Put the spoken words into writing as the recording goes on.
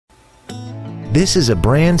This is a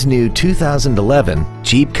brand new 2011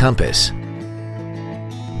 Jeep Compass.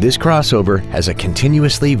 This crossover has a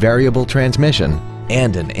continuously variable transmission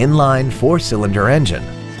and an inline 4-cylinder engine.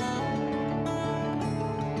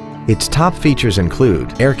 Its top features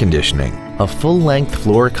include air conditioning, a full-length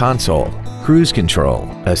floor console, cruise control,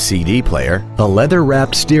 a CD player, a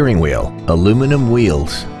leather-wrapped steering wheel, aluminum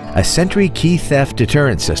wheels, a Sentry key theft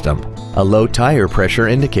deterrent system, a low tire pressure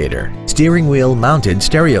indicator, steering wheel mounted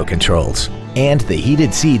stereo controls, and the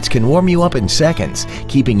heated seats can warm you up in seconds,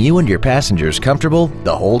 keeping you and your passengers comfortable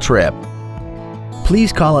the whole trip.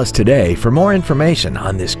 Please call us today for more information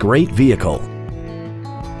on this great vehicle.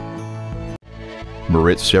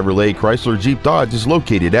 Moritz Chevrolet Chrysler Jeep Dodge is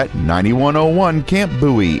located at 9101 Camp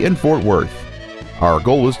Bowie in Fort Worth. Our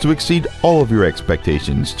goal is to exceed all of your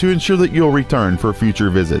expectations to ensure that you'll return for future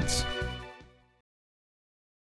visits.